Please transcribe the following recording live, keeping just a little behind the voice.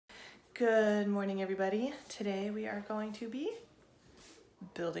Good morning, everybody. Today we are going to be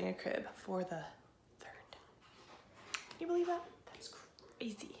building a crib for the third. Can you believe that? That's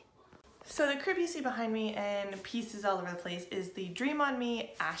crazy. So the crib you see behind me and pieces all over the place is the Dream On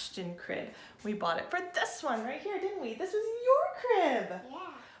Me Ashton crib. We bought it for this one right here, didn't we? This was your crib. Yeah.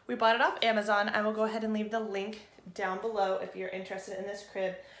 We bought it off Amazon. I will go ahead and leave the link down below if you're interested in this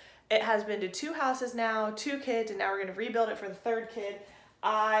crib. It has been to 2 houses now, 2 kids, and now we're gonna rebuild it for the 3rd kid.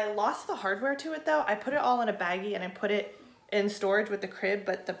 I lost the hardware to it though. I put it all in a baggie and I put it in storage with the crib,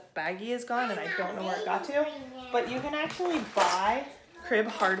 but the baggie is gone and I don't know where it got to. But you can actually buy crib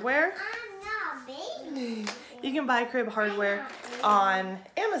hardware. You can buy crib hardware on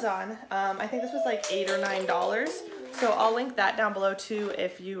Amazon. I think this was like $8 or $9. So I'll link that down below too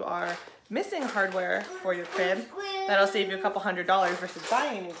if you are missing hardware for your crib. That'll save you a couple $100s versus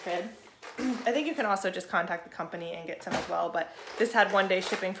buying a new crib. I think you can also just contact the company and get some as well, but this had 1-day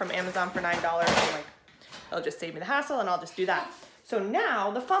shipping from Amazon for $9. I'm like, it'll just save me the hassle and I'll just do that. So now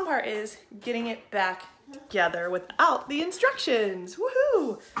the fun part is getting it back together without the instructions.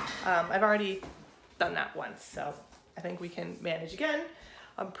 Woohoo! I've already done that once, so I think we can manage again.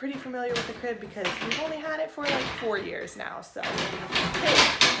 I'm pretty familiar with the crib because we've only had it for like 4 years now, so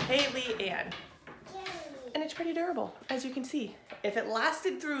hey, Haley and it's pretty durable, as you can see. If it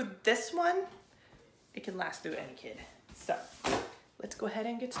lasted through this one, it can last through any kid. So let's go ahead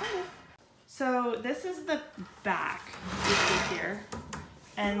and get started. So this is the back, you see here.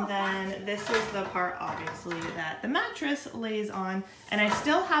 And then this is the part, obviously, that the mattress lays on. And I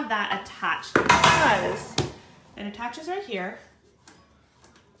still have that attached because it attaches right here.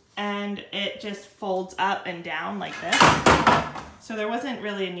 And it just folds up and down like this. So there wasn't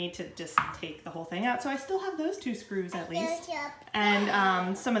really a need to just take the whole thing out. So I still have those 2 screws at least.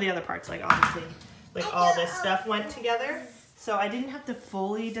 And some of the other parts, like obviously, like all this stuff went together. So I didn't have to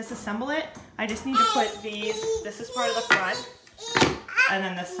fully disassemble it. I just need to put these, this is part of the front, and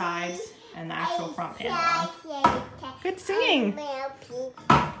then the sides and the actual front panel on. Good singing.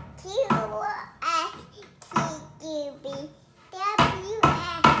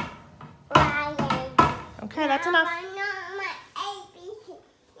 Okay, that's enough.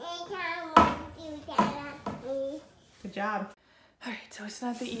 Good job. All right, so it's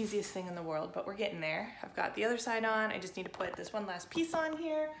not the easiest thing in the world, but we're getting there. I've got the other side on. I just need to put this one last piece on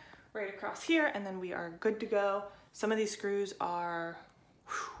here, right across here, and then we are good to go. Some of these screws are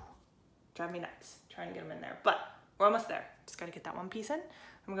driving me nuts trying to get them in there, but we're almost there. Just gotta get that one piece in.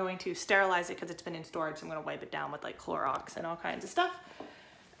 I'm going to sterilize it because it's been in storage, so I'm gonna wipe it down with like Clorox and all kinds of stuff.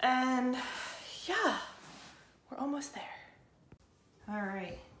 And yeah, we're almost there. All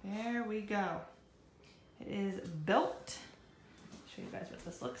right, there we go. It is built. Show you guys what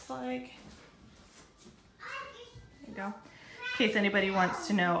this looks like. There you go. In case anybody wants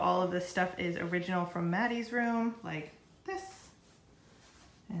to know, all of this stuff is original from Maddie's room, like this,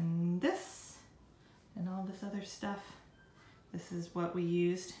 and this, and all this other stuff. This is what we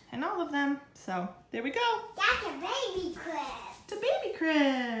used in all of them. So there we go. That's a baby crib. It's a baby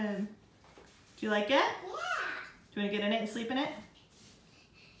crib. Do you like it? Yeah. Do you want to get in it and sleep in it?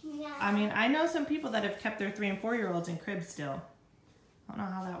 No. I mean, I know some people that have kept their 3- and 4-year-olds in cribs still. I don't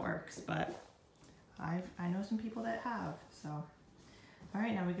know how that works, but I know some people that have, so. All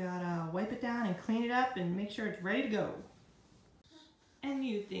right, now we gotta wipe it down and clean it up and make sure it's ready to go. And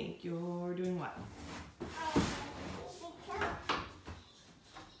you think you're doing what?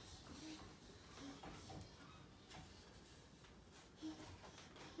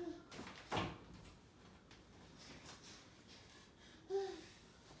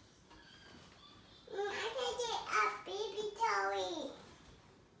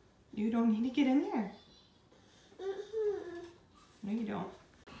 You don't need to get in there. No, you don't.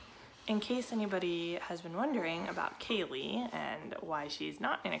 In case anybody has been wondering about Kaylee and why she's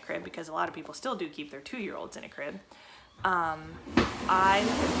not in a crib, because a lot of people still do keep their 2-year-olds in a crib, I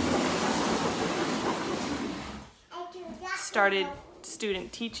started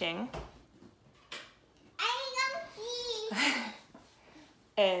student teaching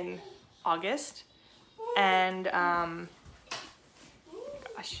in August, and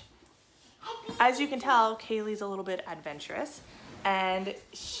gosh. As you can tell, Kaylee's a little bit adventurous, and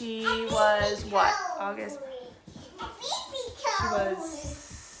she was, what, August? She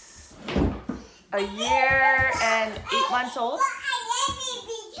was a year and 8 months old.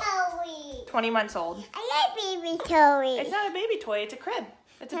 20 months old. I like baby toys. It's not a baby toy, it's a crib.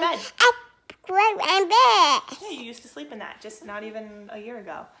 It's a bed. A crib and bed. Yeah, you used to sleep in that just not even a year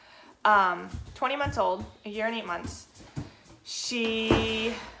ago. 20 months old, a year and 8 months.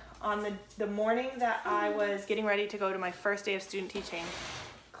 She, on the morning that I was getting ready to go to my first day of student teaching,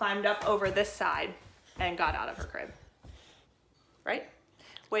 climbed up over this side and got out of her crib, right?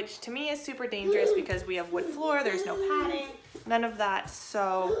 Which to me is super dangerous because we have wood floor, there's no padding, none of that.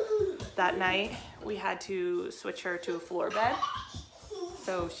 So that night we had to switch her to a floor bed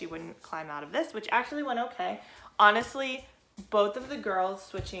so she wouldn't climb out of this, which actually went okay. Honestly, both of the girls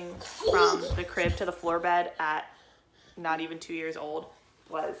switching from the crib to the floor bed at not even 2 years old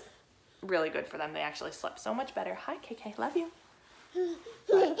was really good for them. They actually slept so much better. Hi, KK, love you.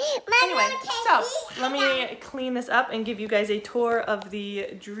 But anyway, so let me clean this up and give you guys a tour of the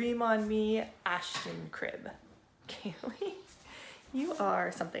Dream on Me Ashton crib. Kaylee, you are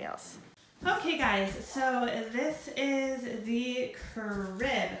something else. Okay guys, so this is the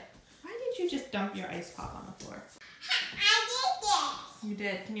crib. Why did you just dump your ice pop on the floor? I did You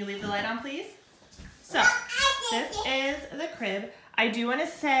did. Can you leave the light on, please? So, this is the crib. I do want to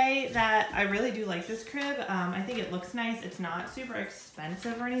say that I really do like this crib. I think it looks nice. It's not super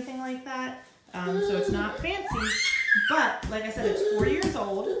expensive or anything like that. So it's not fancy. But, like I said, it's 4 years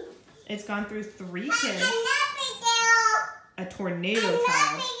old. It's gone through 3 kids. A tornado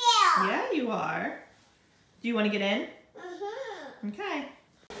child. Yeah, you are. Do you want to get in? Mm-hmm. Okay.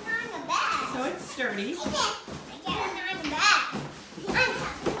 On the bed. So it's sturdy. I get on the bed. I'm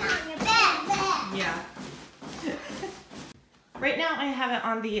on your bed. Yeah. Right now I have it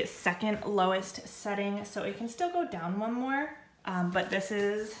on the second lowest setting, so it can still go down one more, but this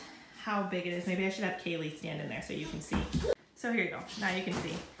is how big it is. Maybe I should have Kaylee stand in there so you can see. So here you go, now you can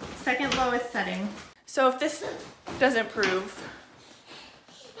see. Second lowest setting. So if this doesn't prove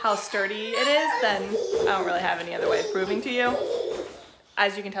how sturdy it is, then I don't really have any other way of proving to you.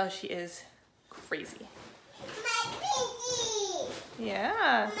 As you can tell, she is crazy. My pinky.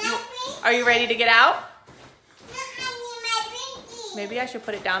 Yeah. My Are you ready to get out? my pinky. Maybe I should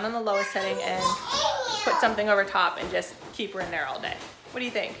put it down on the lowest setting and put something over top and just keep her in there all day. What do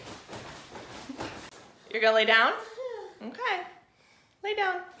you think? You're gonna lay down? Okay, lay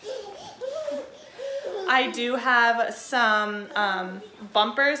down. I do have some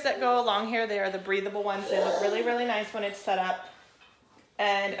bumpers that go along here. They are the breathable ones. They look really, really nice when it's set up.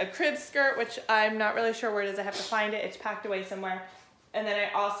 And a crib skirt, which I'm not really sure where it is. I have to find it. It's packed away somewhere. And then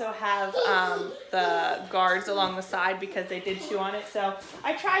I also have the guards along the side because they did chew on it. So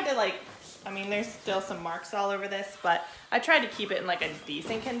I tried to there's still some marks all over this, but I tried to keep it in like a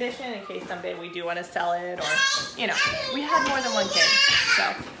decent condition in case someday we do want to sell it, or, you know, we have more than one kid,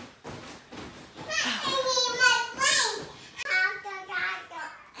 so.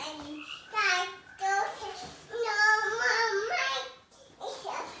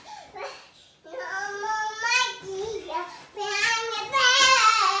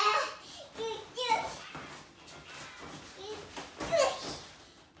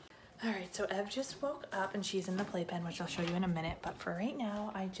 So Ev just woke up and she's in the playpen, which I'll show you in a minute. But for right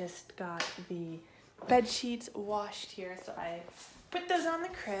now, I just got the bed sheets washed here. So I put those on the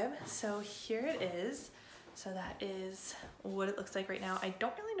crib. So here it is. So that is what it looks like right now. I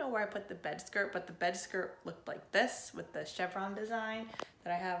don't really know where I put the bed skirt, but the bed skirt looked like this with the chevron design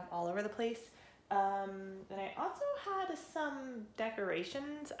that I have all over the place. And I also had some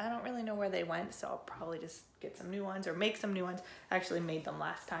decorations. I don't really know where they went, so I'll probably just get some new ones or make some new ones. I actually made them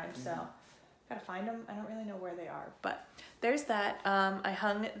last time, so gotta find them. I don't really know where they are, but there's that. I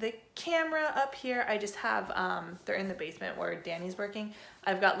hung the camera up here. I just have, they're in the basement where Danny's working.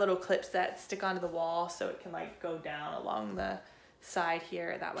 I've got little clips that stick onto the wall so it can like go down along the side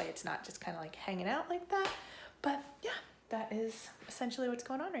here. That way it's not just kind of like hanging out like that. But yeah, that is essentially what's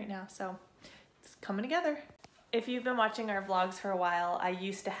going on right now. So it's coming together. If you've been watching our vlogs for a while, I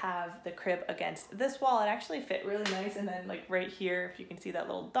used to have the crib against this wall. It actually fit really nice. And then like right here, if you can see that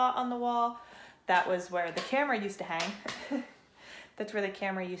little dot on the wall, that was where the camera used to hang. That's where the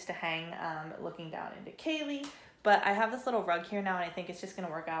camera used to hang, looking down into Kaylee. But I have this little rug here now, and I think it's just gonna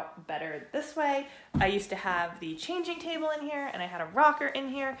work out better this way. I used to have the changing table in here, and I had a rocker in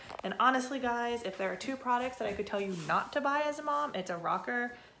here. And honestly, guys, if there are 2 products that I could tell you not to buy as a mom, it's a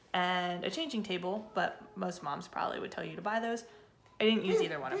rocker and a changing table, but most moms probably would tell you to buy those. I didn't use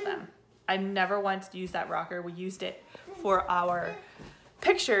either one of them. I never once used that rocker. We used it for our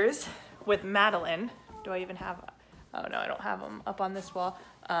pictures with Madeline. Do I even have, oh no, I don't have them up on this wall.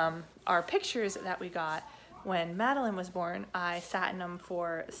 Our pictures that we got when Madeline was born, I sat in them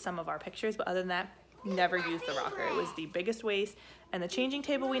for some of our pictures, but other than that, never used the rocker. It was the biggest waste. And the changing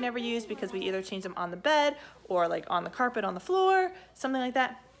table we never used because we either changed them on the bed or like on the carpet on the floor, something like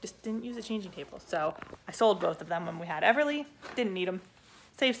that. Just didn't use a changing table. So I sold both of them when we had Everly. Didn't need them.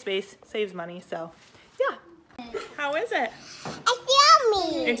 Saves space, saves money, so yeah. How is it? It's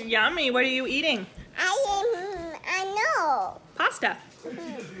yummy. It's yummy. What are you eating? I know. Pasta.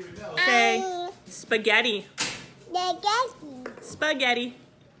 Say spaghetti. Spaghetti. Spaghetti.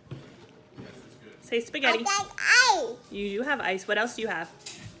 Say spaghetti. I got ice. You do have ice. What else do you have?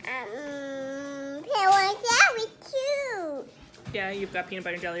 Peanut jelly too. Yeah, you've got peanut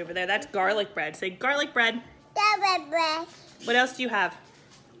butter and jelly over there. That's garlic bread. Say garlic bread. Double bread. What else do you have?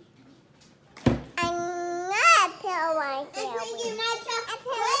 Peanut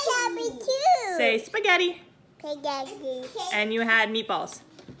jelly too. Say spaghetti. Spaghetti. And you had meatballs.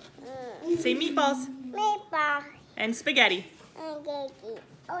 Say meatballs. Meatball. And spaghetti. Spaghetti.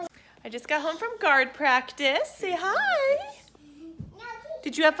 I just got home from guard practice. Say hi.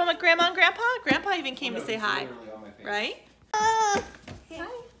 Did you have fun with Grandma and Grandpa? Grandpa even came to say hi. Right? Hi.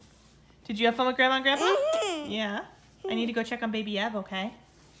 Did you have fun with Grandma and Grandpa? Yeah. I need to go check on baby Ev, okay?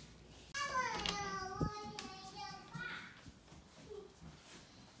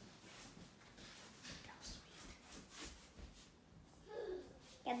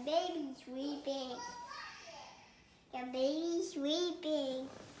 The baby's sleeping. The baby's sleeping.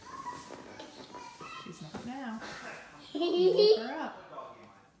 She's not now. You woke her up.